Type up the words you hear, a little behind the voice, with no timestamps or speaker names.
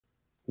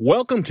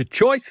Welcome to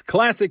Choice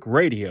Classic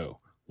Radio.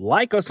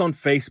 Like us on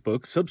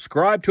Facebook,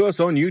 subscribe to us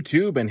on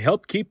YouTube, and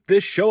help keep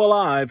this show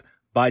alive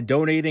by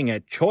donating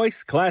at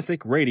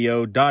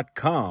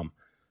choiceclassicradio.com.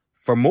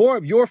 For more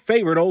of your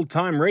favorite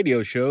old-time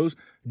radio shows,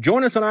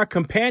 join us on our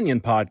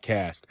companion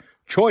podcast,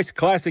 Choice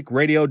Classic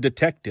Radio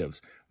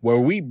Detectives, where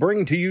we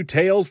bring to you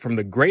tales from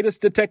the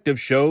greatest detective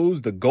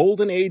shows the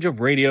golden age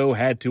of radio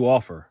had to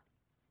offer.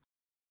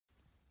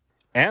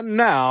 And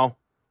now,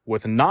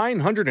 with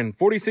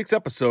 946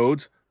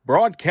 episodes,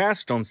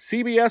 broadcast on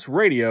CBS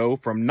Radio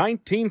from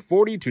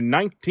 1940 to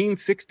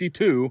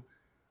 1962,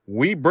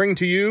 we bring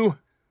to you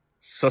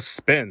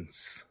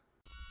Suspense.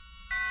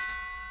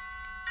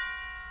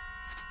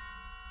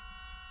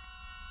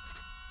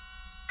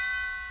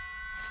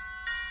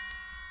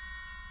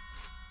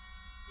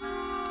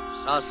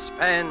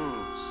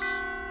 Suspense.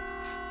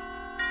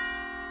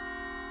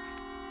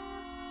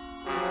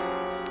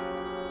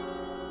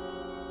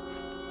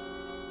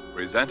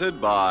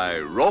 Presented by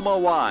Roma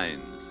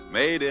Wines,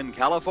 made in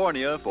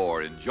California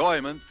for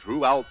enjoyment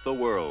throughout the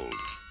world.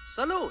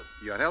 Salud.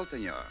 Your health,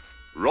 senor.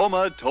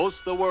 Roma toasts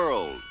the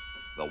world.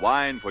 The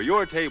wine for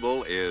your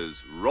table is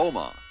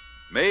Roma,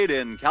 made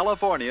in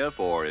California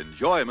for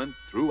enjoyment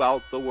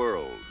throughout the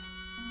world.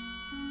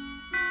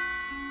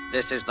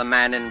 This is the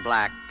man in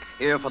black,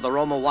 here for the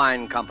Roma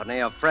Wine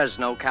Company of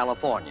Fresno,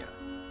 California,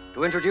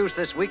 to introduce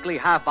this weekly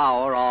half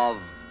hour of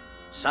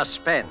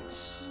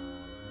Suspense.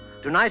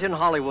 Tonight in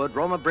Hollywood,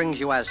 Roma brings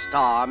you as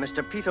star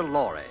Mr. Peter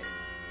Lorre.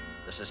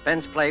 The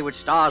suspense play which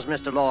stars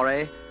Mr.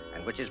 Lorre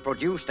and which is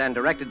produced and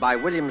directed by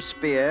William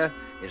Spear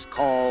is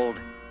called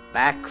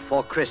Back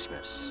for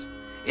Christmas.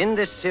 In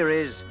this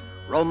series,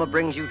 Roma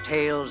brings you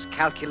tales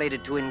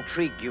calculated to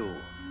intrigue you,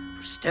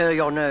 to stir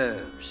your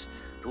nerves,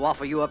 to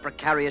offer you a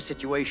precarious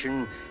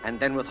situation and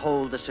then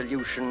withhold the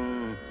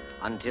solution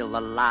until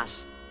the last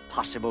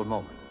possible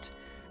moment.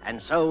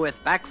 And so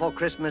with Back for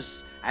Christmas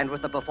and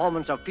with the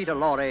performance of Peter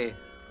Lorre,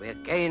 we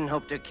again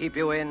hope to keep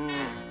you in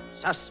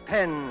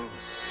suspense.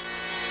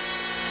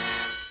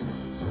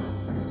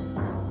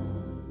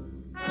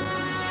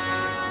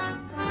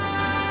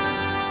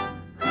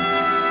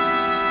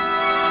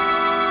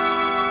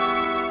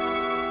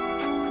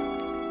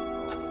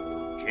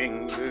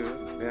 Jingle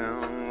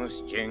bells,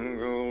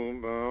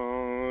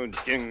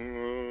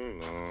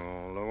 jingle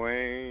all the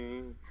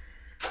way.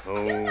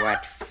 Oh,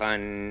 what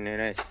fun it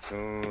is to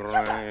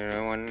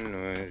ride one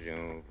was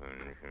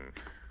open.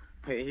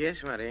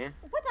 Yes, Marie?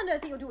 What on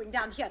earth are you doing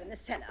down here in the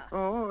cellar?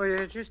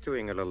 Oh, just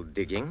doing a little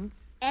digging.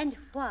 And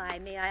why,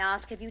 may I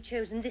ask, have you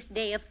chosen this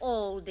day of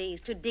all days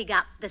to dig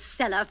up the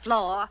cellar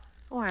floor?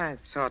 Oh, I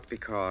thought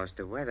because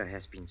the weather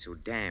has been so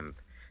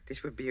damp,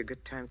 this would be a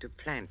good time to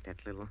plant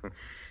that little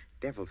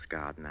devil's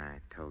garden I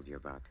told you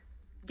about.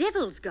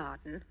 Devil's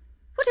garden?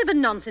 Whatever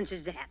nonsense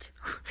is that?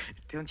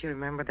 Don't you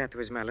remember that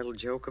was my little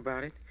joke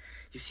about it?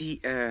 You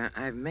see,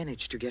 I've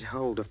managed to get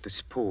hold of the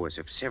spores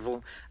of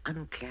several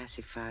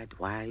unclassified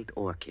wild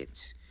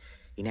orchids.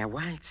 In our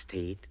wild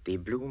state, they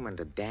bloom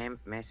under damp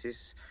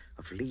masses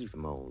of leaf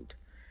mold.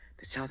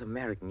 The South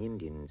American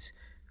Indians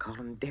call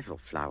them devil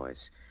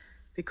flowers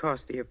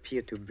because they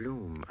appear to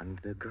bloom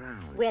under the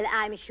ground. Well,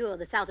 I'm sure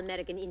the South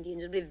American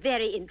Indians will be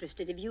very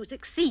interested if you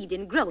succeed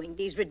in growing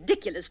these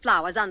ridiculous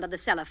flowers under the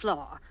cellar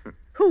floor.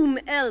 Whom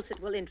else it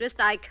will interest,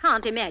 I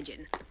can't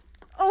imagine.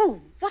 Oh,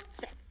 what's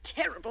that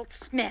terrible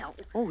smell?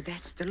 Oh,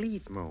 that's the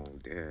leaf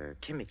mold,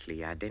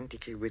 chemically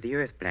identical with the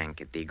earth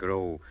blanket they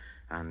grow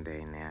under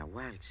in our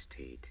wild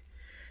state.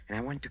 And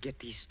I want to get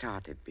these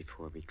started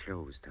before we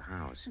close the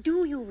house.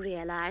 Do you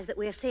realize that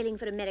we're sailing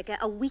for America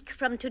a week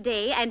from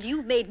today, and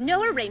you've made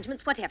no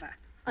arrangements whatever?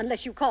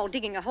 Unless you call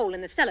digging a hole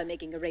in the cellar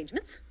making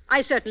arrangements.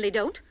 I certainly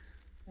don't.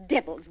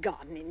 Devil's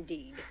garden,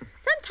 indeed.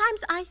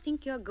 Sometimes I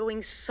think you're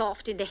going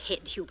soft in the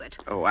head, Hubert.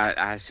 Oh,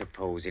 I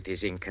suppose it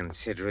is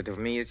inconsiderate of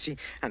me. You see,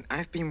 and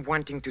I've been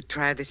wanting to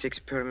try this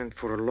experiment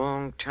for a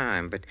long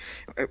time, but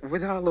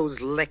with all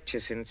those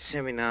lectures and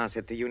seminars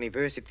at the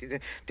university,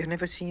 there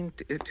never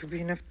seemed to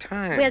be enough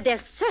time. Well, there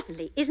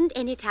certainly isn't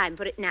any time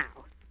for it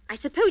now. I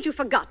suppose you've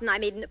forgotten I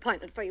made an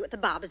appointment for you at the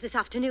barber's this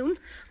afternoon.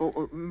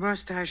 Oh,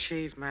 must I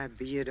shave my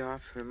beard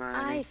off, Hermione?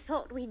 I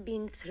thought we'd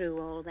been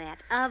through all that.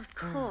 Of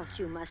course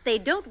you must. They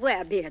don't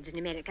wear beards in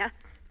America.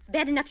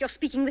 Bad enough you're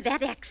speaking with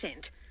that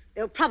accent.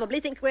 They'll probably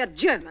think we're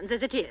Germans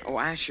as it is. Oh,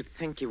 I should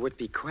think it would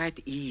be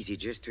quite easy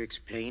just to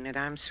explain that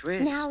I'm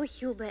Swiss. Now,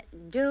 Hubert,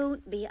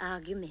 don't be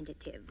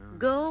argumentative.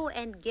 Go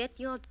and get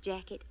your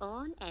jacket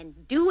on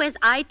and do as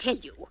I tell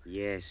you.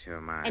 Yes,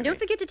 Hermione. And don't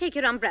forget to take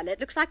your umbrella. It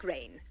looks like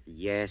rain.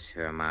 Yes,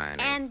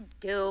 Hermione. And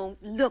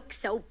don't look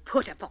so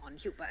put upon,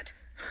 Hubert.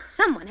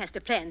 Someone has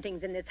to plan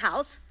things in this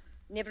house.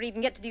 Never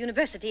even get to the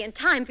university in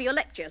time for your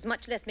lectures,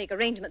 much less make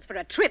arrangements for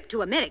a trip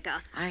to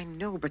America. I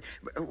know, but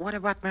what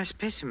about my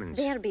specimens?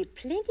 There'll be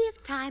plenty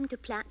of time to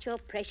plant your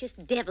precious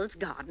devil's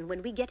garden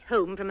when we get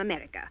home from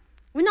America.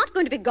 We're not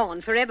going to be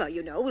gone forever,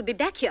 you know. We'll be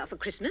back here for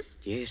Christmas.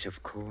 Yes,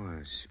 of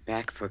course.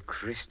 Back for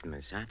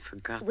Christmas. I'd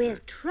forgotten. We'll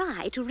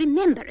try to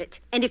remember it.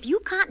 And if you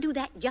can't do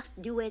that, just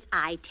do as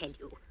I tell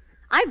you.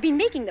 I've been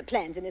making the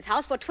plans in this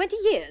house for 20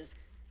 years.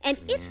 And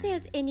if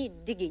there's any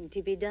digging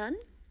to be done,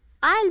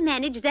 I'll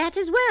manage that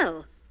as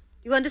well.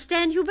 You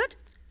understand, Hubert?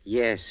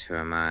 Yes,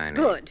 Hermione.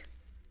 Good.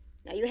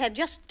 Now, you have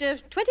just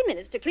 20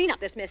 minutes to clean up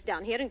this mess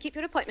down here and keep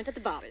your appointment at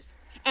the bars.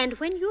 And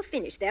when you're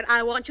finished there,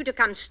 I want you to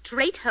come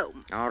straight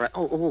home. All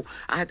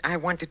right. I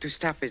wanted to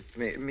stop at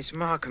Miss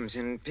Markham's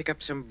and pick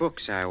up some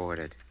books I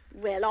ordered.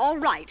 Well, all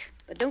right.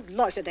 But don't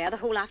loiter there the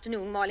whole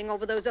afternoon mulling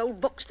over those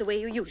old books the way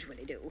you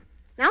usually do.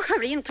 Now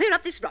hurry and clear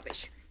up this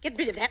rubbish. Get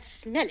rid of that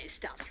smelly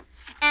stuff.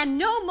 And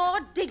no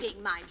more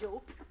digging, mind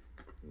you.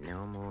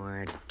 No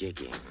more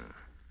digging.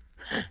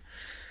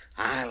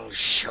 I'll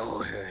show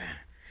her.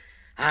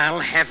 I'll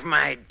have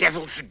my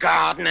devil's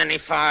garden, and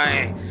if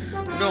I...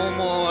 No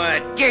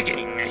more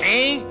digging,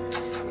 eh?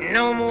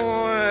 No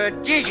more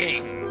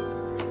digging.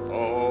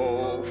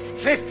 Oh,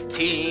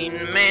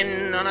 15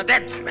 men on a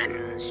dead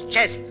man's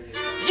chest.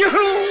 Yoo-hoo,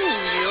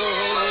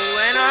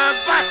 and a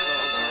bottle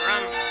of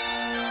rum.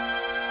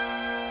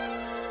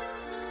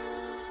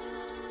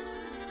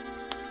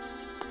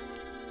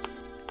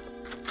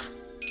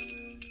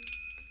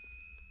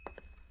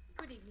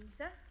 Good evening,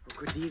 sir.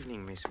 Good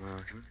evening, Miss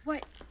Markham.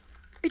 Why,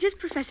 it is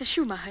Professor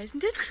Schumacher,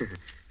 isn't it?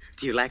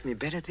 Do you like me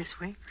better this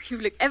way? You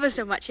look ever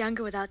so much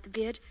younger without the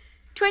beard.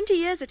 20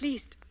 years at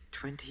least.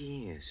 20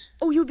 years.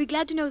 Oh, you'll be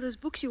glad to know those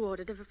books you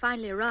ordered have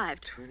finally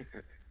arrived.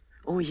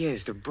 Oh,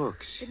 yes, the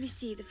books. Let me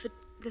see.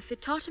 The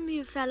Phytotomy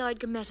of Phalloid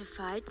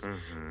Gametophytes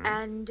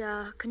and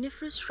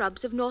Coniferous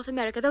Shrubs of North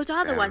America. Those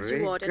are the ones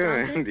you ordered,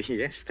 aren't they?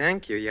 Yes,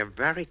 thank you. You're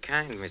very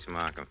kind, Miss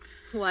Markham.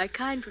 Why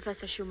kind,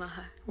 Professor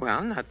Schumacher?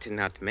 Well,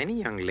 not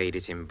many young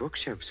ladies in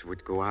bookshops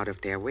would go out of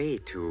their way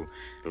to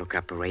look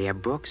up rare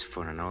books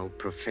for an old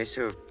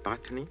professor of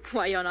botany.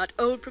 Why, you're not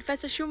old,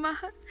 Professor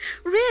Schumacher.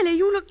 Really,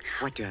 you look...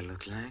 What do I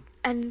look like?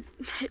 And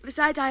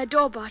besides, I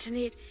adore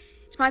botany.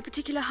 It's my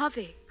particular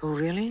hobby. Oh,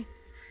 really?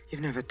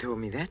 You've never told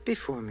me that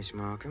before, Miss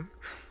Markham.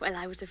 Well,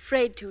 I was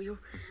afraid to. You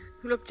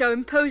looked so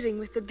imposing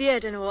with the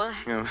beard and all.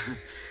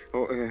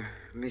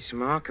 Miss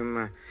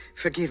Markham,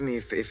 forgive me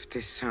if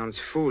this sounds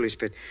foolish,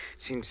 but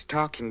since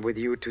talking with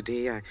you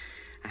today, I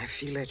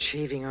feel that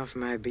shaving off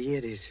my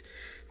beard is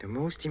the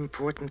most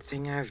important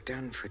thing I've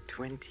done for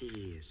 20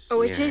 years.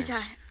 Oh, it is?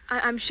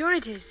 I'm sure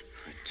it is.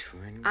 For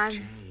 20.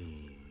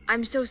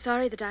 I'm so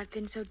sorry that I've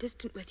been so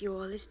distant with you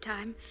all this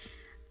time.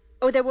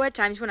 Oh, there were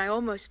times when I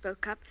almost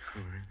spoke up. Oh,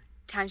 really?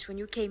 Times when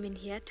you came in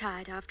here,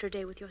 tired after a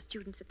day with your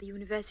students at the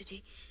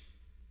university.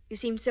 You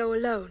seemed so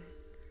alone.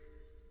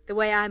 The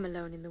way I'm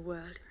alone in the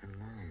world.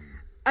 Alone?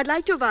 I'd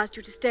like to have asked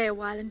you to stay a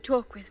while and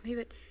talk with me,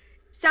 but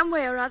some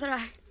way or other,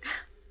 I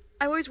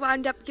always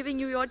wound up giving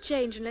you your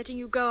change and letting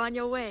you go on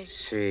your way.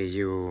 Say,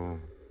 you're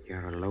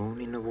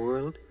alone in the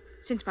world?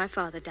 Since my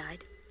father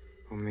died.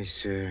 Oh,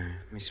 Miss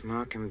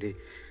Markham, did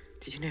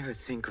you never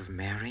think of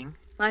marrying?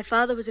 My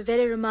father was a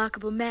very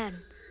remarkable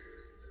man.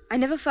 I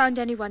never found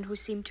anyone who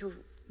seemed to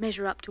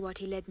measure up to what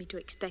he led me to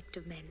expect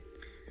of men.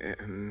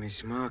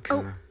 Miss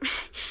Markham... Oh,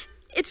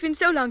 it's been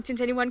so long since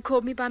anyone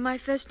called me by my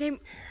first name.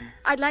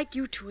 I'd like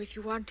you to, if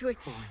you want to.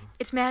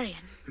 It's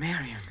Marion.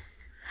 Marion?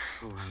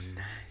 Oh, how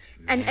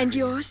nice. And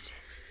yours?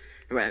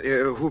 Well,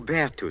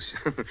 Hubertus.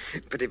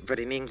 but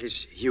in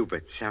English,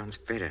 Hubert sounds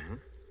better, huh?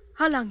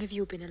 How long have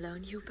you been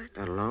alone, Hubert?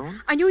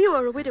 Alone? I knew you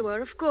were a widower,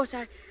 of course.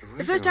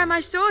 The first time I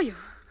saw you.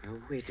 A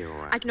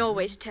widower? I can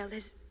always tell.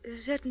 There's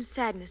a certain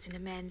sadness in a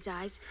man's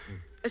eyes.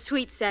 A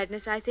sweet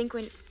sadness, I think,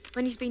 when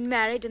he's been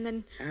married and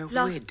then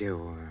lost... A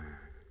widower.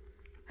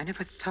 I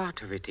never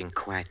thought of it in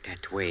quite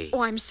that way.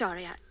 Oh, I'm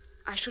sorry.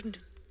 I shouldn't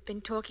have been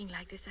talking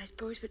like this, I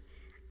suppose, but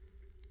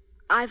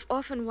I've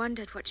often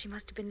wondered what she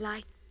must have been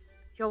like.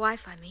 Your wife,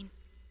 I mean.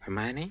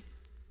 Hermione?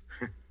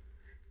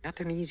 Not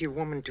an easy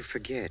woman to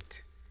forget.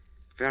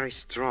 Very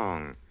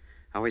strong.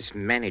 Always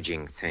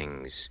managing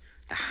things.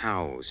 The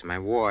house, my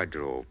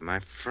wardrobe, my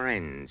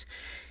friends.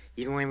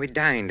 Even when we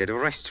dined at a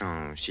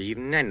restaurant, she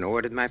even then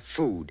ordered my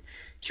food.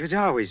 She was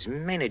always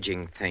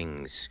managing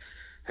things.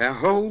 Her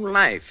whole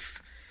life.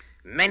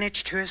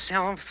 Managed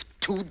herself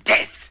to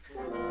death.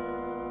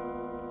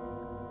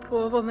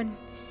 Poor woman.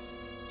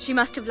 She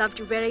must have loved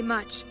you very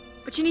much.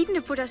 But she needn't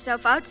have put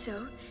herself out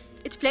so.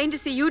 It's plain to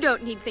see you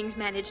don't need things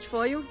managed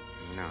for you.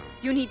 No.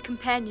 You need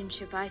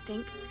companionship, I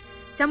think.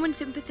 Someone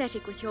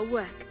sympathetic with your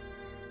work.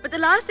 But the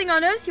last thing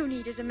on earth you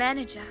need is a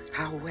manager.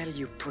 How well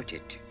you put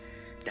it.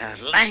 The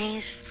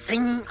last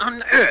thing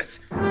on earth.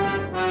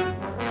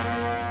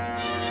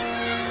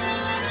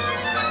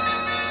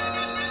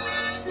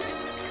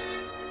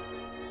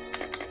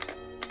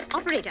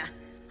 Operator,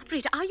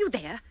 are you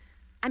there?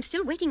 I'm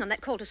still waiting on that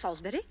call to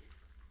Salisbury.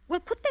 Well,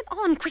 put them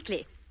on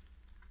quickly.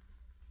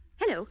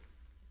 Hello.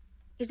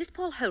 Is this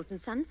Paul Holt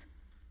and Sons?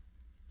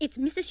 It's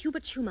Mrs.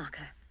 Hubert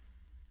Schumacher.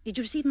 Did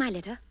you receive my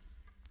letter?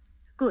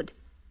 Good.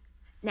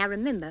 Now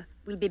remember,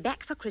 we'll be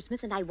back for Christmas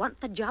and I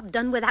want the job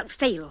done without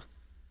fail.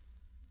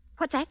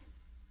 What's that?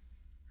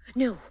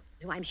 No,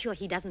 I'm sure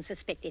he doesn't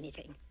suspect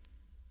anything.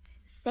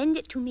 Send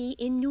it to me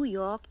in New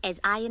York as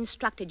I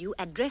instructed you,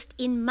 addressed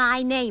in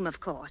my name, of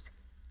course.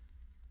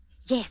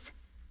 Yes.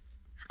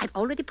 I've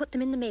already put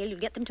them in the mail. You'll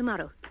get them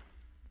tomorrow.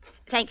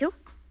 Thank you.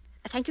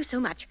 Thank you so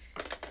much.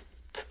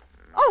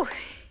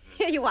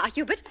 you are,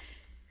 Hubert.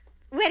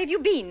 Where have you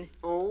been?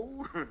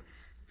 Oh,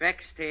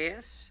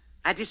 backstairs.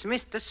 I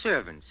dismissed the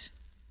servants.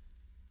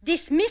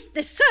 Dismissed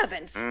the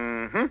servants?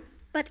 Mm-hmm.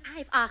 But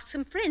I've asked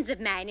some friends of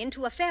mine in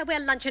to a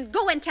farewell luncheon.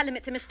 Go and tell them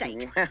it's a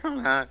mistake.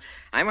 Well,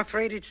 I'm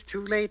afraid it's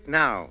too late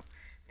now.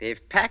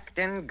 They've packed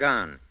and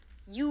gone.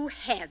 You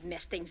have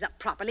messed things up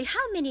properly.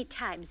 How many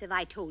times have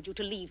I told you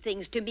to leave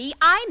things to me?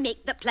 I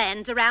make the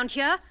plans around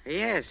here.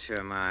 Yes,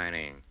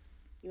 Hermione.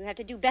 You have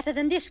to do better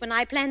than this when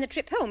I plan the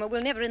trip home, or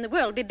we'll never in the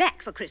world be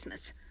back for Christmas.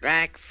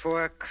 Back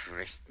for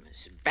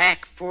Christmas.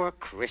 Back for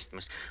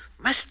Christmas.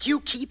 Must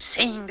you keep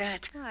saying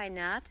that? Why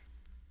not?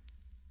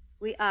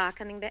 We are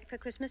coming back for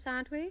Christmas,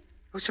 aren't we?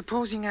 Well,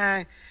 supposing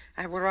I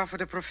were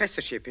offered a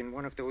professorship in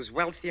one of those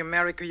wealthy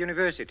American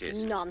universities.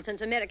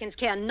 Nonsense. Americans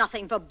care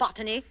nothing for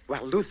botany.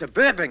 Well, Luther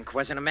Burbank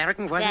was an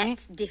American, wasn't he?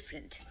 That's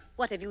different.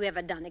 What have you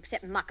ever done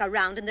except muck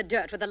around in the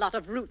dirt with a lot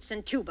of roots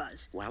and tubers?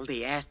 Well,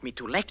 they asked me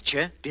to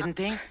lecture, didn't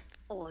they?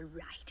 All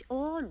right,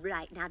 all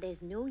right. Now,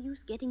 there's no use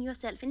getting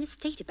yourself in a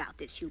state about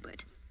this,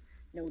 Hubert.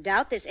 No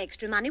doubt this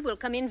extra money will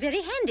come in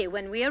very handy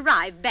when we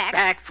arrive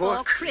back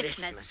for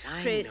Christmas.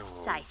 I know.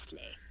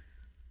 Precisely.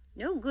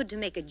 No good to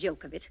make a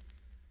joke of it.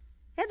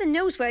 Heaven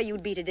knows where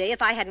you'd be today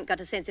if I hadn't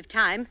got a sense of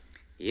time.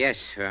 Yes,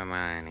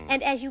 Hermione.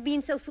 And as you've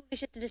been so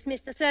foolish as to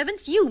dismiss the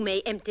servants, you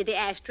may empty the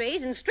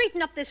ashtrays and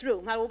straighten up this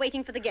room while we're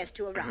waiting for the guests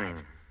to arrive.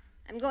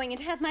 I'm going in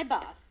to have my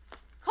bath.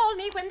 Call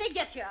me when they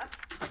get here.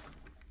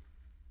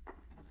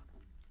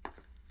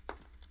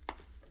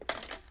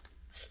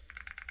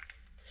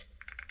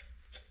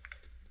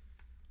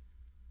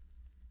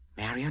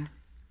 Marion?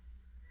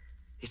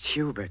 It's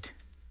Hubert.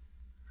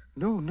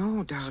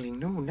 No, darling,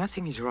 no,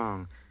 nothing is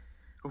wrong.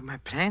 Oh, my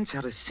plans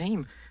are the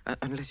same,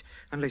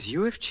 unless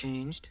you have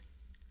changed.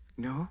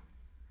 No?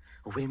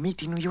 Oh, we'll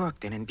meet in New York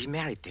then and be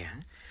married there.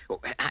 Huh?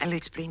 Oh, I'll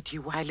explain to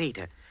you why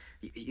later.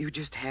 You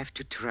just have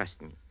to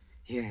trust me.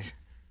 Yes.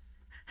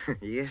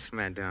 Yes,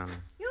 my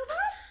darling.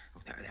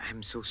 Hubert? Oh,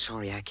 I'm so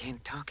sorry I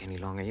can't talk any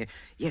longer.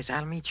 Yes,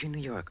 I'll meet you in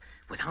New York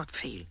without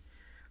fail.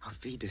 Auf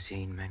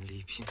Wiedersehen, mein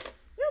Liebchen.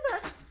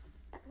 Hubert,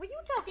 were you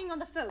talking on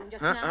the phone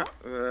just now?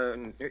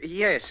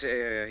 Yes,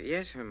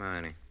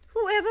 Hermione.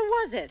 Whoever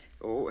was it?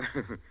 Oh,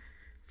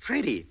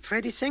 Freddie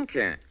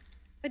Sinclair.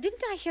 But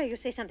didn't I hear you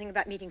say something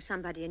about meeting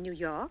somebody in New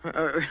York?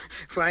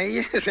 Why,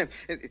 yes.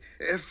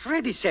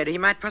 Freddie said he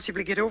might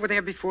possibly get over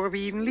there before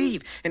we even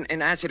leave.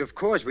 And I said, of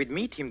course, we'd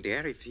meet him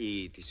there if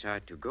he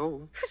decided to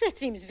go. That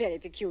seems very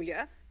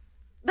peculiar.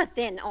 But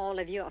then all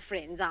of your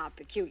friends are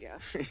peculiar.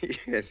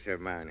 Yes,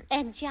 Hermione.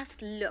 And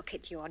just look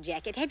at your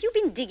jacket. Have you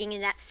been digging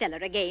in that cellar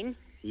again?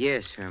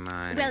 Yes,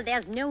 Hermione. Well,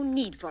 there's no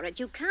need for it.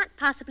 You can't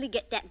possibly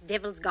get that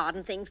Devil's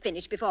Garden thing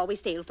finished before we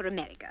sail for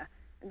America.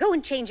 Go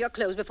and change your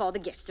clothes before the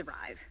guests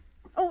arrive.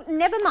 Oh,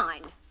 never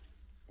mind.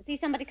 I see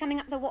somebody coming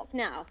up the walk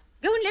now.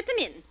 Go and let them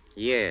in.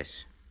 Yes.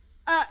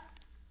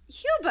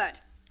 Hubert.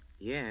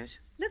 Yes?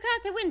 Look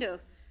out the window.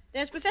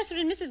 There's Professor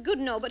and Mrs.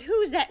 Goodenough, but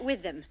who's that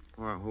with them?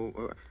 Well,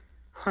 who...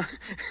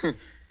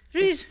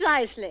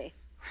 Precisely.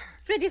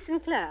 Freddie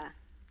Sinclair.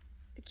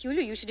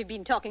 Peculiar you should have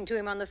been talking to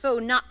him on the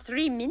phone not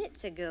 3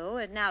 minutes ago,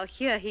 and now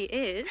here he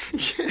is.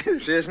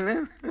 Yes, isn't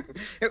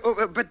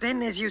it? But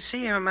then, as you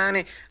say,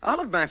 Hermione, all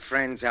of my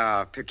friends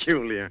are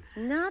peculiar.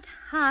 Not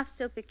half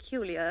so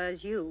peculiar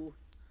as you.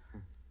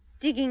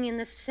 Digging in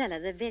the cellar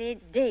the very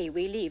day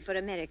we leave for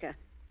America.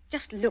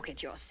 Just look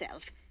at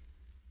yourself.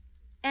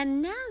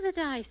 And now that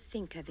I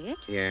think of it...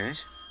 Yes?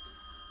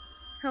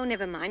 Oh,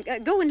 never mind.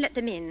 Go and let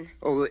them in.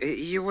 Oh,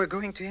 you were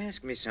going to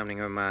ask me something,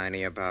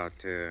 Hermione, about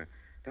the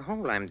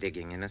hole I'm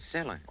digging in a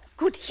cellar.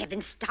 Good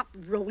heavens, stop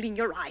rolling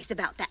your eyes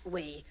about that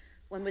way.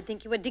 One would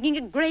think you were digging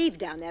a grave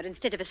down there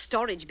instead of a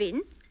storage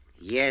bin.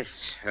 Yes,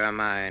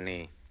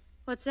 Hermione.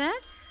 What's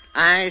that?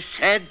 I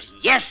said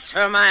yes,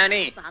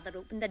 Hermione. Father,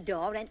 open the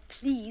door and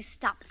please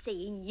stop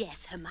saying yes,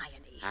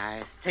 Hermione.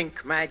 I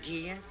think, my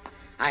dear,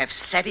 I've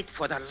said it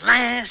for the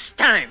last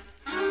time.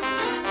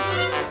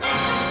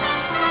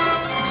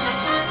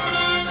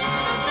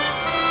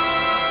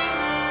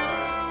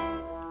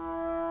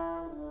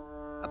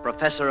 A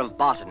professor of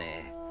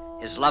botany,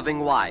 his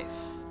loving wife,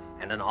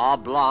 and an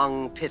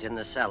oblong pit in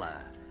the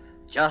cellar.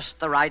 Just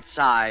the right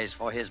size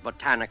for his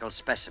botanical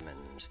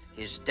specimens,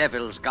 his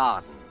devil's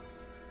garden.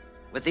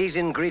 With these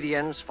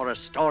ingredients for a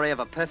story of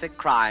a perfect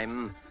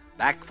crime,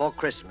 Back for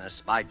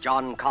Christmas by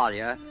John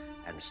Collier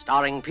and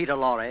starring Peter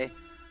Lorre,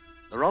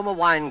 the Roma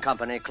Wine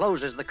Company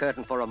closes the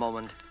curtain for a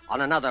moment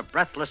on another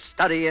breathless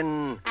study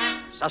in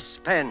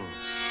suspense.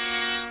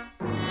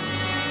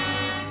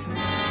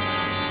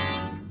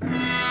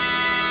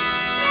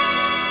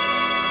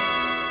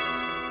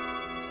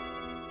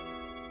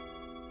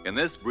 In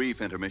this brief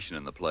intermission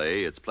in the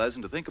play, it's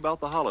pleasant to think about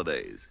the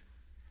holidays.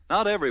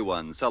 Not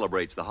everyone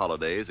celebrates the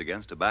holidays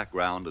against a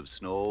background of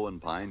snow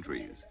and pine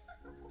trees.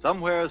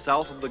 Somewhere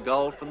south of the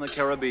Gulf and the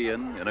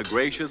Caribbean, in a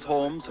gracious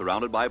home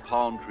surrounded by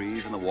palm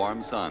trees in the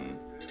warm sun,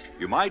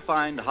 you might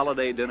find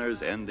holiday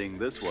dinners ending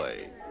this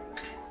way.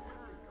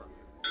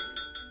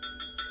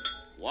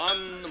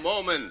 One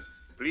moment,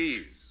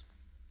 please.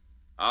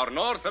 Our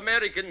North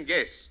American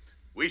guest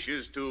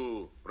wishes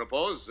to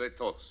propose a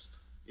toast.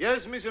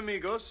 Yes, mis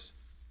amigos.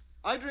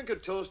 I drink a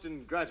toast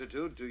in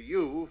gratitude to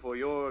you for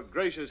your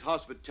gracious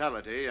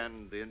hospitality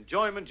and the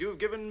enjoyment you've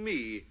given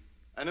me,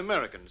 an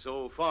American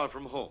so far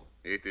from home.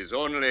 It is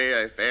only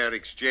a fair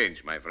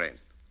exchange, my friend.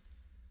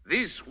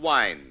 This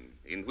wine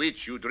in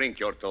which you drink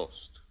your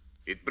toast,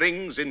 it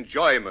brings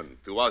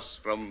enjoyment to us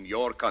from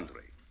your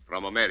country,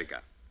 from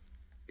America.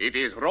 It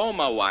is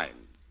Roma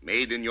wine,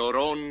 made in your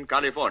own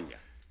California.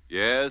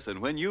 Yes, and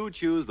when you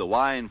choose the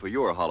wine for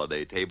your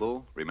holiday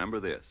table, remember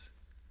this.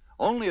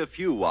 Only a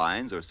few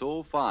wines are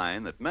so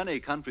fine that many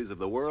countries of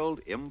the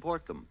world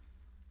import them.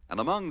 And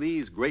among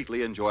these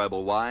greatly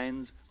enjoyable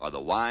wines are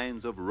the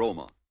wines of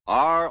Roma,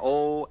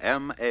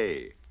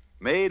 R-O-M-A,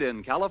 made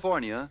in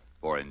California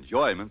for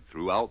enjoyment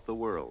throughout the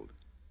world.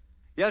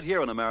 Yet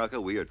here in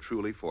America we are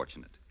truly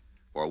fortunate,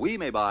 for we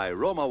may buy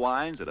Roma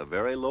wines at a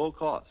very low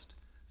cost,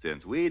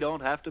 since we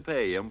don't have to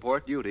pay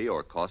import duty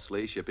or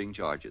costly shipping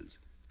charges.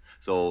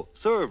 So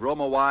serve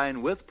Roma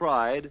wine with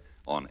pride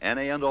on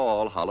any and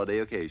all holiday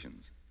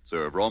occasions.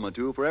 Serve Roma,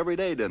 too, for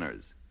everyday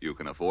dinners you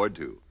can afford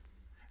to.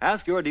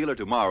 Ask your dealer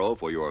tomorrow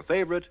for your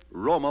favorite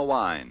Roma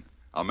wine,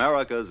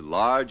 America's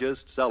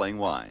largest selling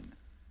wine.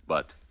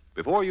 But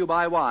before you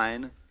buy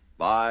wine,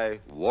 buy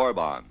war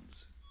bonds.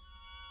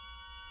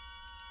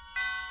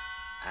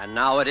 And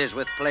now it is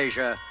with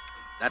pleasure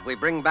that we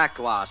bring back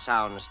to our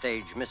sound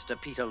stage Mr.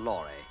 Peter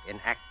Lorre in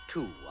Act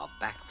 2 of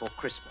Back for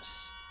Christmas.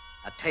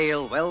 A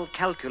tale well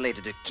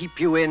calculated to keep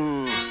you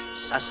in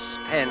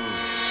suspense.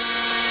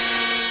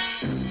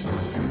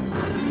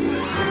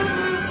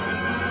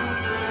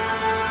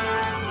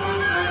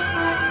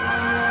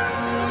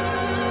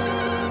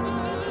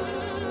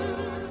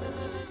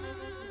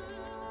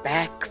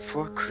 Back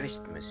for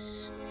Christmas.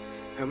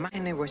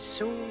 Hermione was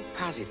so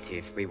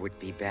positive we would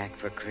be back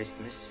for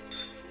Christmas.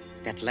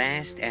 That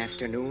last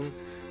afternoon,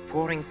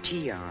 pouring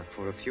tea out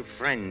for a few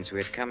friends who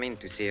had come in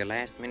to say her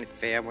last-minute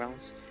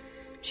farewells,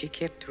 she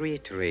kept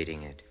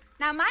reiterating it.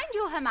 Now, mind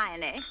you,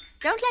 Hermione,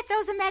 don't let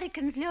those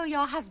Americans lure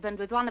your husband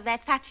with one of their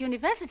fat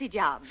university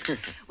jobs.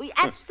 We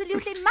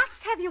absolutely must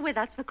have you with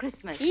us for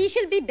Christmas. He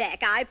shall be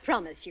back, I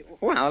promise you.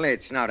 Well,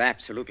 it's not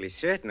absolutely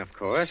certain, of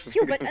course.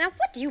 Hubert, now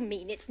what do you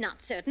mean it's not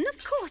certain? Of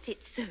course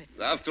it's certain.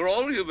 After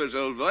all, Hubert,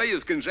 old boy,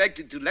 you've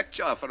contracted to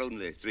lecture for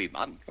only 3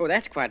 months. Oh,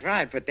 that's quite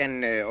right, but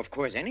then, of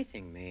course,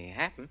 anything may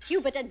happen.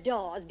 Hubert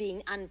adores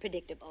being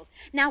unpredictable.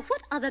 Now,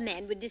 what other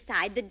man would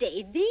decide the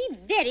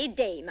very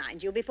day,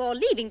 mind you, before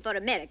leaving for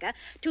America,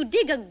 to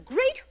dig a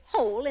great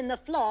hole in the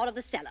floor of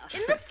the cellar?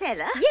 In the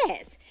cellar?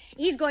 Yes.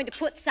 He's going to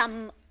put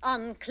some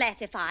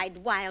unclassified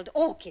wild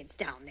orchids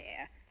down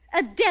there.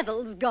 A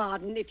devil's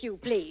garden, if you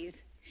please.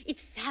 It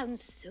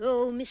sounds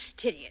so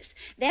mysterious.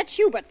 That's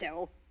Hubert,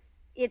 though.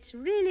 It's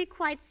really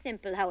quite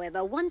simple,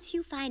 however, once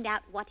you find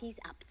out what he's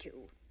up to.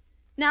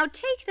 Now,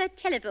 take that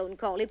telephone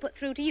call he put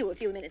through to you a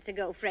few minutes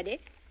ago, Freddie.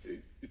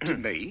 To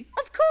me?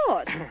 Of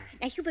course.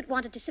 Now, Hubert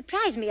wanted to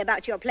surprise me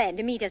about your plan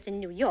to meet us in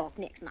New York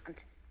next month.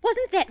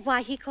 Wasn't that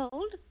why he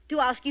called? To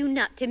ask you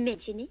not to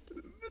mention it?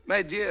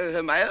 My dear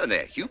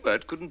Hermione,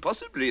 Hubert couldn't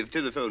possibly have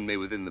telephoned me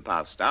within the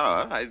past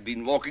hour. I've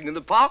been walking in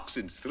the park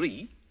since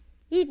 3.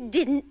 He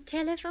didn't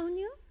telephone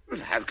you?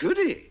 Well, how could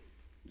he?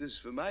 It is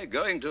for my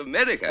going to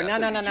America.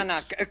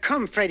 No.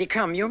 Come, Freddie,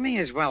 come. You may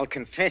as well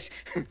confess.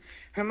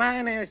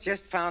 Hermione has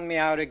just found me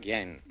out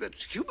again. But,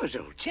 Hubert,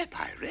 old chap,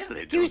 I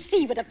really You don't...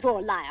 see what a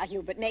poor liar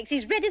Hubert makes.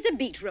 He's red as a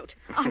beetroot.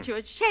 Aren't you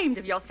ashamed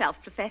of yourself,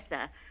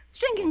 Professor,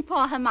 stringing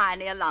poor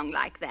Hermione along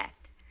like that?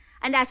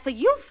 And as for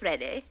you,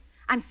 Freddie,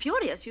 I'm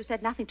furious you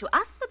said nothing to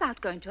us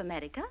about going to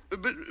America.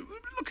 But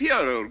look here,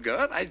 old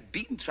girl. I've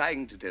been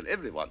trying to tell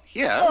everyone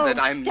here Oh,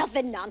 that I'm... stuff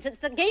and nonsense.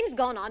 The game's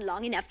gone on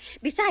long enough.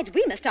 Besides,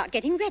 we must start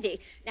getting ready.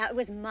 Now, it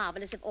was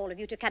marvelous of all of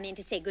you to come in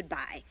to say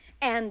goodbye.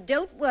 And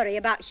don't worry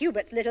about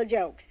Hubert's little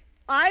jokes.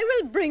 I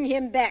will bring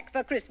him back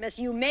for Christmas.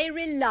 You may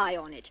rely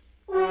on it.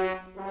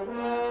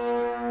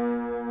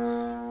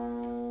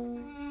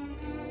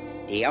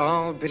 They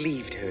all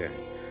believed her.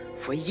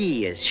 For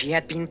years, she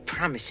had been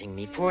promising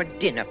me for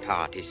dinner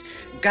parties,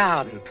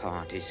 garden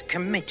parties,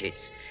 committees,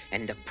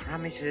 and the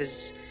promises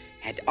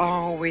had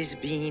always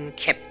been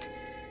kept.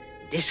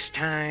 This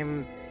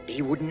time,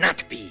 they would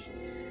not be.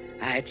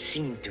 I had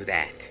seen to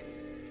that.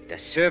 The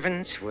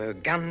servants were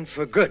gone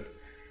for good.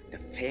 The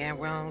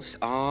farewells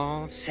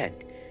all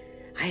said.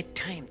 I had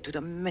timed to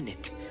the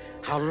minute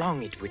how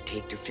long it would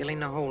take to fill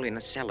in a hole in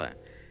a cellar.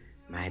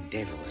 My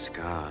devil's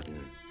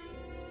garden.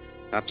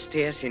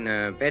 Upstairs in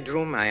a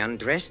bedroom, I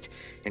undressed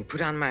and put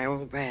on my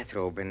old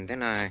bathrobe, and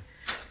then I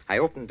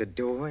opened the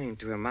door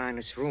into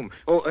Hermione's room.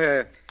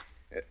 Oh,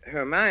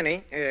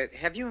 Hermione,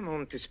 have you a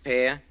moment to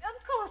spare?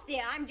 Of course,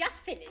 dear. I'm just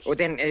finished. Oh,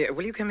 then,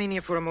 will you come in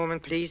here for a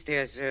moment, please?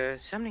 There's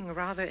something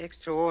rather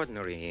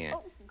extraordinary here.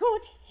 Oh,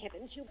 good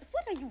heavens, Hubert,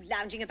 what are you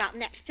lounging about in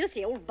that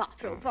filthy old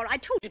bathrobe for? I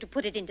told you to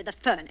put it into the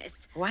furnace.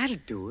 Oh, I'll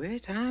do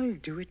it. I'll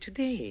do it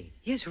today.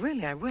 Yes,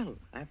 really, I will.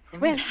 I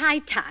promise. Well, high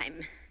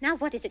time. Now,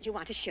 what is it you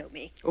want to show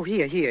me? Oh,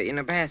 here, in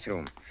the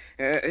bathroom.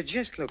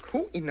 Just look.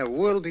 Who in the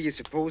world do you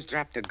suppose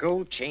dropped a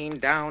gold chain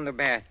down the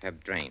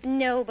bathtub drain?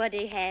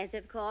 Nobody has,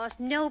 of course.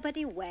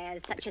 Nobody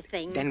wears such a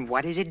thing. Then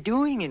what is it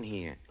doing in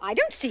here? I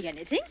don't see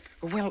anything.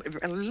 Well,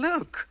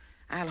 look.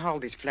 I'll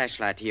hold this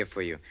flashlight here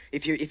for you.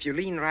 If you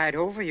lean right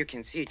over, you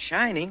can see it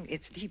shining.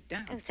 It's deep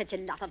down. Oh, such a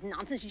lot of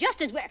nonsense.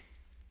 Just as well,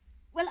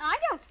 I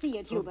don't see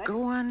it, Hubert.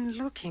 Go on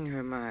looking,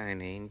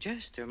 Hermione, in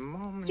just a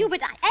moment.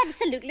 Hubert, I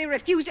absolutely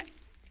refuse.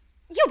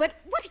 Hubert,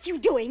 what are you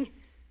doing?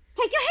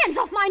 Take your hands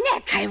off my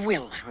neck. I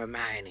will,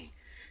 Hermione.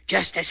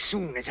 Just as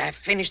soon as I've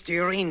finished the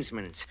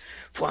arrangements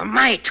for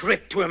my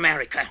trip to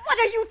America. What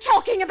are you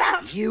talking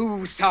about?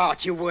 You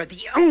thought you were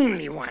the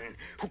only one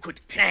who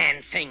could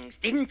plan things,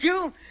 didn't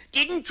you?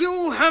 Didn't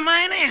you,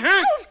 Hermione,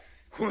 huh?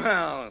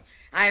 Well,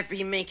 I've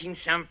been making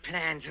some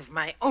plans of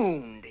my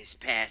own this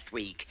past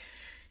week.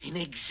 In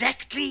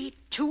exactly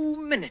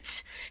 2 minutes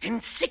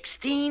and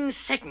 16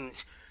 seconds,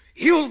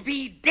 you'll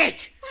be dead.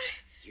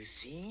 You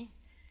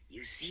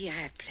see,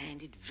 I've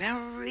planned it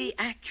very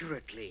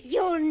accurately.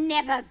 You'll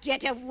never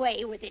get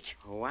away with it.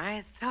 Oh,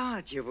 I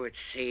thought you would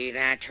say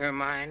that,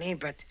 Hermione,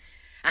 but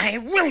I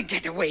will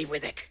get away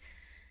with it.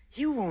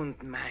 You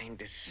won't mind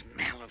the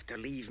smell of the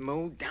leaf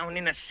mold down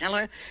in the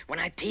cellar when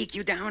I take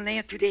you down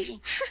there today?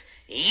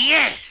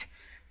 Yes,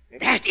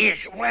 that is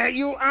where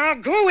you are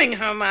going,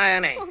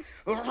 Hermione.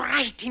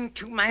 Right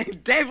into my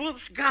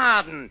devil's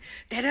garden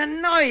that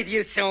annoyed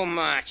you so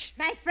much.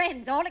 My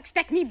friends all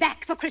expect me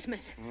back for Christmas.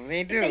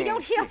 They do. If they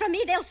don't hear from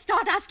me, they'll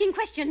start asking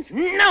questions.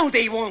 No,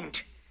 they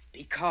won't.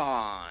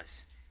 Because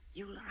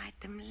you'll write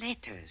them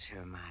letters,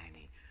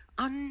 Hermione,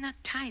 on a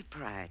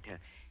typewriter,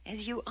 as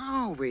you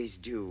always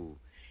do.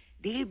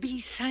 They'll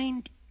be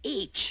signed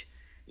H,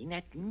 in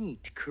that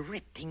neat,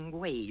 correcting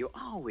way you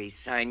always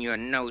sign your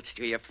notes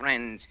to your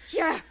friends.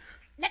 Here,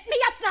 let me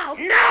up now.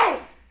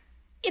 No!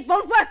 It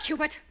won't work,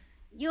 Hubert.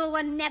 You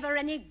were never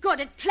any good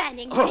at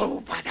planning.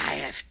 Oh, but I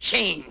have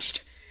changed.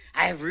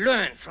 I've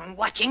learned from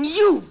watching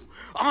you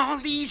all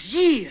these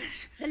years.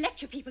 The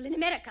lecture people in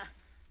America.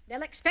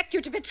 They'll expect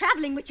you to be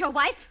traveling with your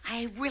wife.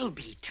 I will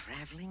be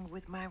traveling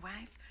with my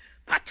wife,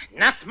 but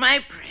not my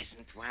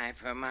present wife,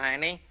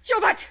 Hermione.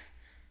 Hubert!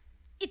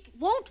 It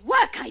won't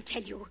work, I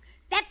tell you.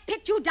 That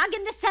pit you dug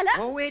in the cellar...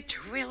 Oh, it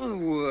will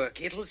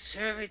work. It'll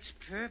serve its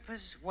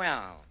purpose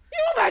well.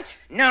 Hubert!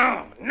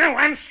 No,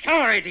 I'm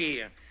sorry,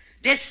 dear.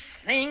 This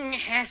thing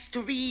has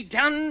to be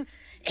done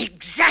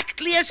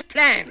exactly as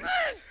planned.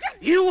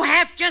 You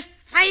have just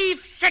 5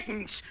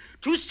 seconds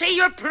to say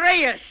your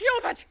prayers.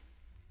 Hubert,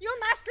 you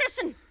must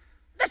listen.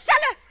 The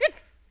cellar, it...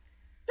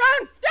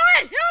 Don't do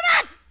it,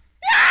 Hubert!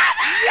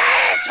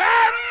 Yes,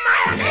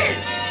 Hermione!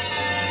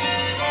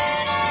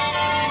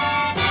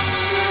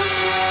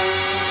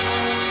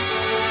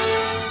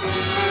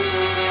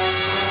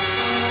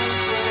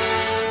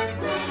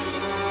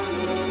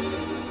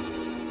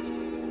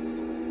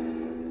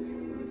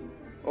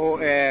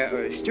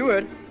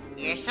 Steward?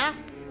 Yes, sir?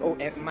 Oh,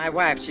 my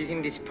wife, she's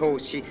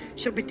indisposed.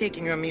 She'll be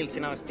taking her meals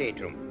in our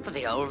stateroom. For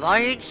the old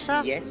voyage,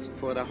 sir? Yes,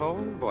 for the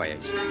whole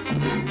voyage.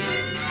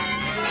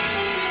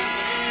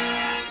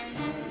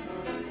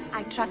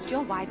 I trust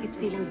your wife is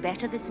feeling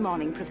better this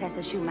morning,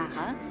 Professor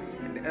Schumacher.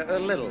 A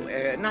little.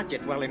 Not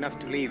yet well enough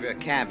to leave her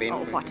cabin.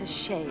 Oh, what a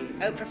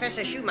shame. Oh,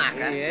 Professor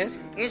Schumacher. Yes?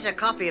 Here's a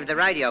copy of the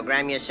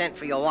radiogram you sent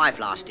for your wife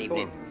last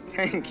evening. Oh,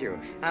 thank you.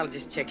 I'll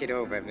just check it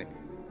over.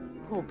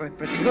 Oh, but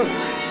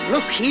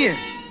look here.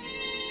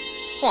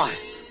 Why?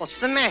 What's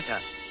the matter?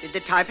 Did the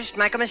typist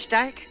make a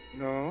mistake?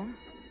 No.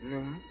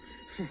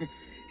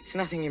 It's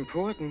nothing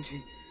important.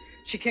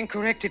 She can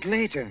correct it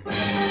later.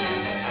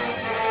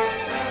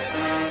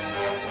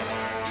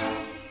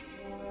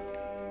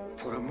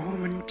 For a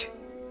moment,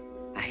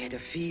 I had a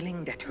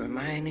feeling that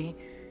Hermione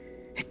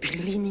had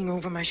been leaning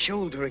over my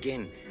shoulder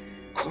again,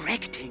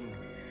 correcting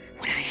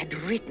what I had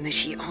written as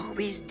she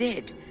always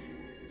did.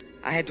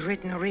 I had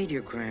written a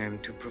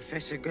radiogram to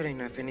Professor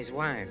Goodenough and his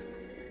wife.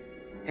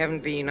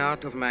 Haven't been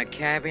out of my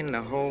cabin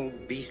the whole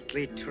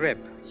beastly trip,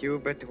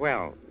 Hubert.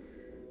 Well,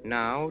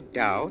 no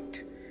doubt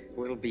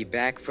we'll be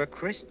back for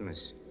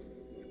Christmas.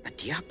 But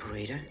the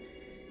operator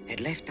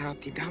had left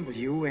out the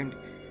W, and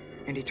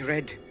it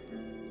read,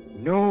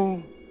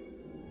 "No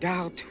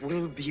doubt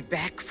we'll be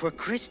back for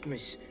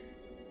Christmas."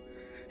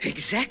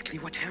 Exactly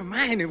what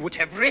Hermione would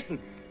have written.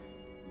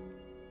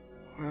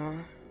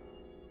 Well,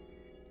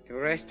 the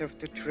rest of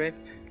the trip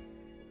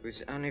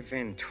was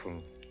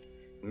uneventful.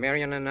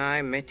 Marion and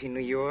I met in New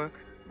York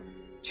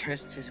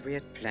just as we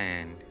had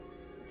planned.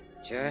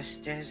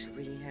 Just as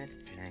we had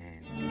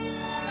planned.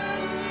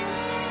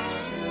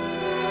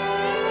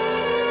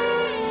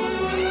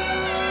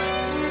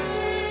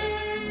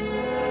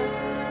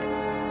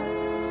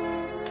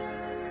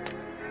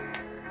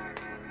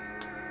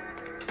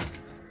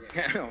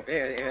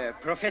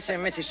 Professor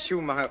and Mrs.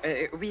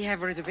 Schumacher, we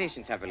have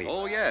reservations, I believe.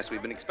 Oh, yes,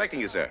 we've been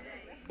expecting you, sir.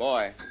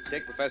 Boy,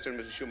 take Professor and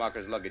Mrs.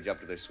 Schumacher's luggage up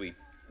to their suite.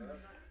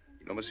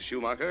 You know, Mrs.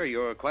 Schumacher,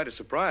 you're quite a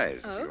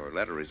surprise. Oh? Your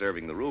letter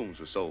reserving the rooms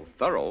was so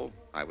thorough,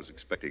 I was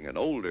expecting an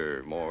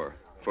older, more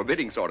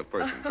forbidding sort of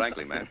person,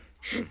 frankly, ma'am.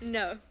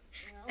 No.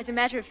 As a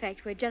matter of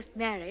fact, we're just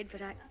married,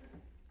 but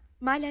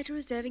my letter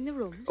reserving the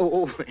rooms.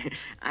 Oh,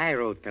 I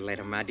wrote the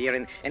letter, my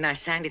dear, and I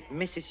signed it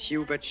Mrs.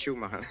 Hubert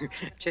Schumacher.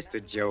 Just a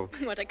joke.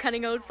 What a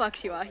cunning old fox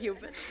you are,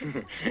 Hubert.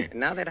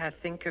 Now that I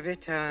think of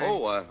it, I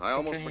almost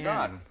think I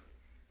forgot. am.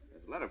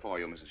 There's a letter for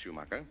you, Mrs.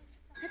 Schumacher.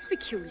 That's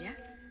peculiar.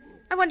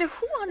 I wonder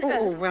who on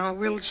Oh, earth... well,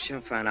 we'll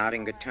soon find out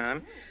in good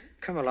time.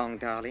 Come along,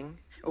 darling.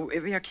 Oh,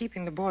 we are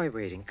keeping the boy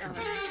waiting. Come.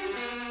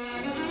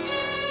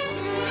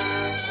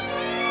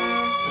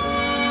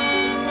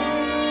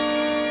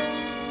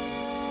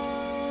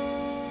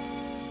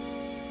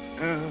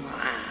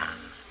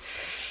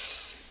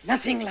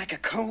 Nothing like a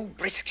cold,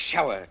 brisk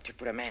shower to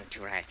put a man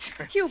to rights.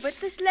 Hubert,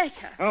 this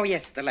letter. Oh,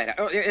 yes, the letter.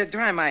 Oh,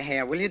 dry my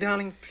hair, will you,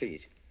 darling?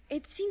 Please.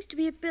 It seems to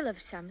be a bill of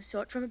some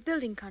sort from a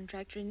building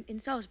contractor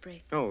in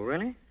Salisbury. Oh,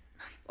 really?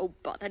 Oh,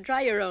 bother,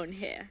 dry your own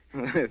hair.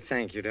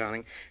 Thank you,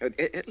 darling.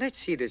 Let's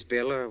see this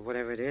bill, or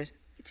whatever it is.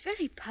 It's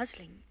very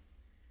puzzling.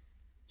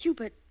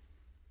 Hubert,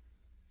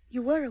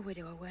 you were a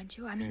widower, weren't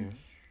you? I mean,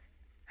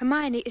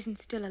 Hermione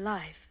isn't still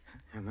alive.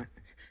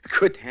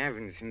 Good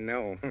heavens,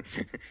 no.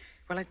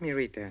 Well, let me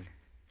read that.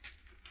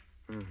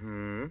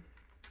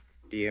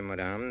 Dear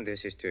Madame,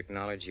 this is to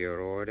acknowledge your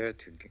order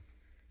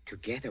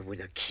together with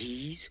the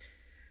keys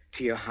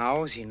to your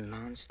house in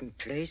Launceston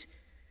Place.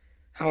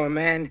 How a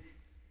man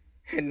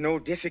had no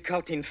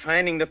difficulty in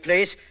finding the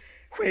place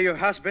where your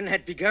husband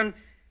had begun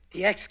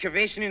the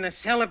excavation in a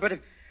cellar, but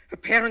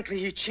apparently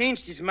he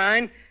changed his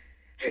mind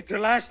at the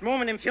last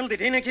moment and filled it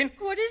in again.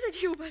 What is it,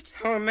 Hubert?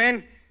 How a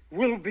man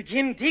will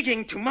begin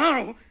digging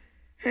tomorrow,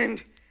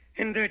 and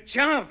the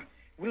job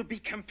will be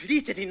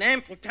completed in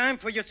ample time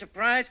for your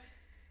surprise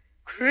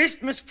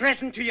Christmas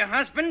present to your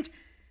husband.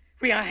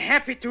 We are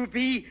happy to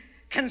be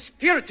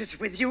conspirators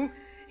with you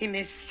in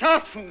this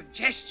thoughtful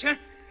gesture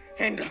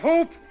and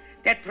hope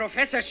that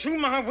Professor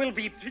Schumacher will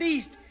be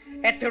pleased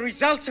at the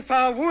results of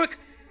our work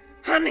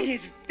on his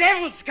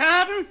Devil's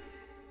Garden.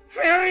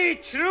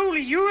 Very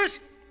truly yours,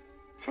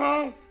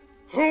 Paul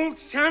Holt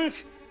Sons,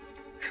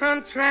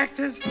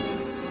 Contractors.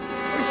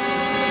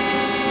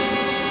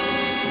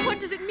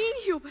 What does it mean,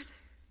 Hubert?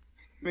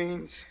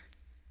 Means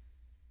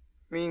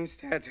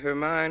that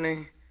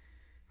Hermione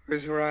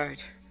was right.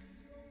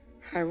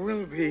 I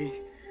will be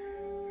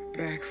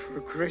back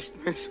for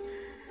Christmas.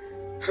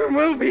 I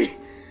will be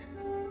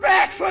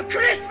back for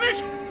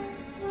Christmas.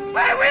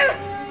 I will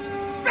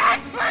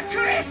back for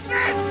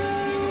Christmas.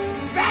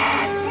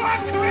 Back for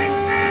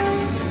Christmas.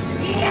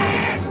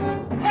 Yes,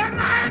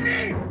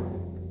 Hermione.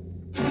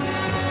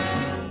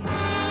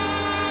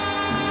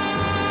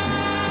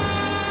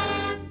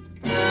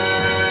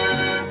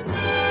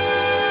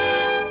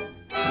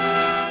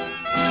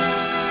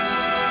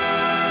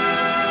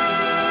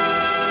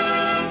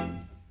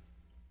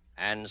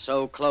 And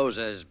so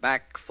closes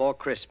Back for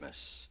Christmas,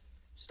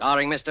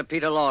 starring Mr.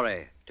 Peter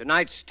Lorre,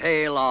 tonight's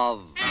tale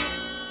of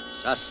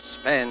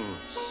Suspense.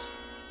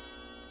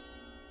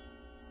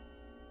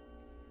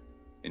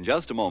 In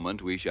just a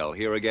moment, we shall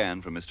hear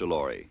again from Mr.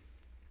 Lorre.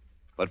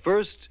 But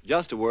first,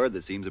 just a word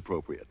that seems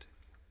appropriate.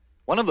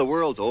 One of the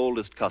world's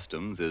oldest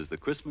customs is the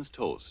Christmas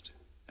toast,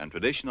 and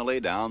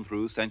traditionally, down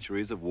through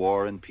centuries of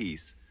war and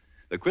peace,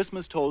 the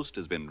Christmas toast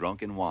has been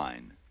drunk in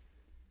wine.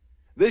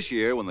 This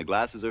year, when the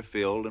glasses are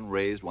filled and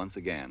raised once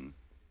again,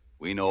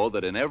 we know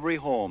that in every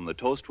home the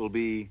toast will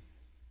be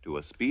to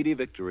a speedy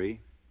victory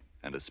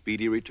and a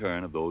speedy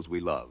return of those we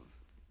love.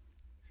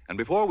 And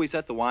before we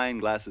set the wine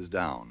glasses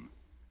down,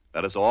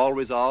 let us all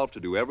resolve to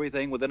do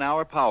everything within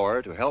our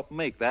power to help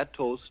make that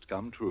toast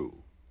come true.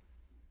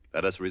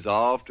 Let us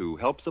resolve to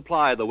help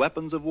supply the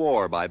weapons of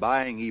war by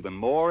buying even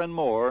more and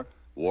more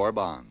war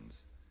bonds.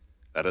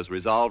 Let us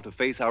resolve to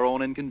face our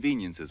own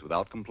inconveniences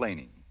without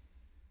complaining.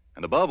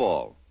 And above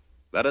all,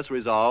 let us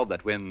resolve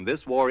that when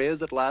this war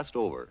is at last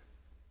over,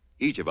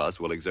 each of us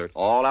will exert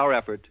all our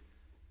effort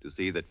to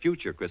see that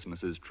future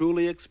Christmases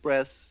truly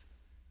express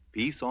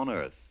peace on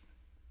earth,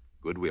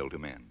 goodwill to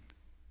men.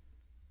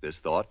 This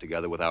thought,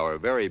 together with our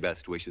very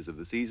best wishes of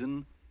the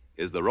season,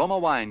 is the Roma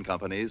Wine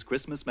Company's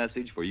Christmas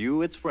message for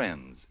you, its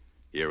friends,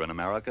 here in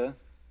America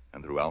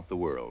and throughout the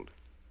world.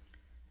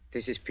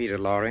 This is Peter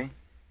Lorre.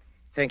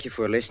 Thank you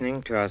for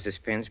listening to our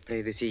suspense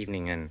play this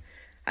evening, and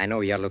I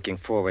know you're looking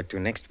forward to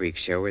next week's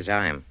show as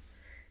I am.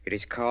 It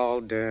is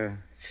called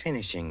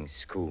Finishing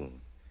School,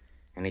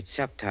 and its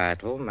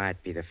subtitle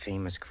might be the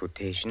famous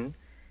quotation,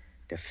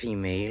 "The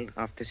female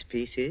of the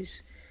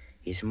species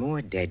is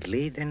more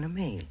deadly than the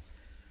male."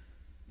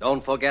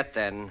 Don't forget,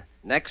 then,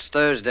 next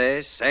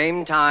Thursday,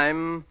 same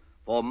time,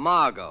 for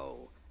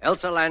Margot,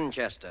 Elsa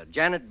Lanchester,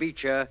 Janet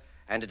Beecher,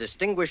 and a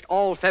distinguished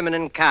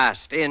all-feminine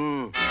cast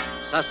in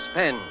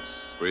Suspense.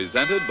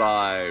 Presented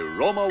by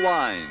Roma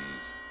Wines,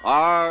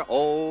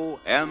 R-O-M-A.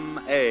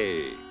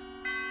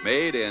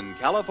 Made in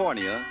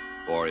California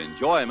for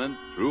enjoyment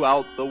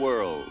throughout the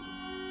world.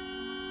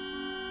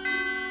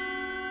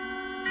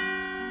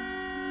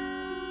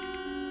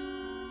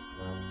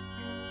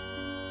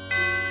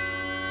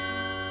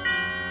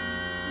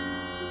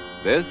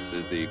 This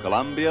is the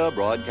Columbia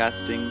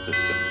Broadcasting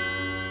System.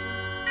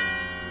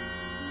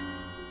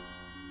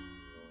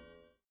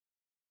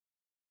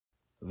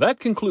 That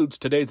concludes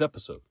today's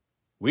episode.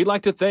 We'd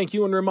like to thank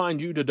you and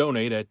remind you to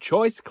donate at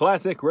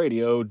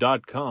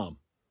choiceclassicradio.com.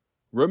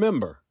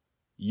 Remember,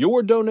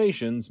 your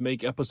donations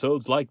make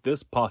episodes like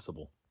this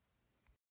possible.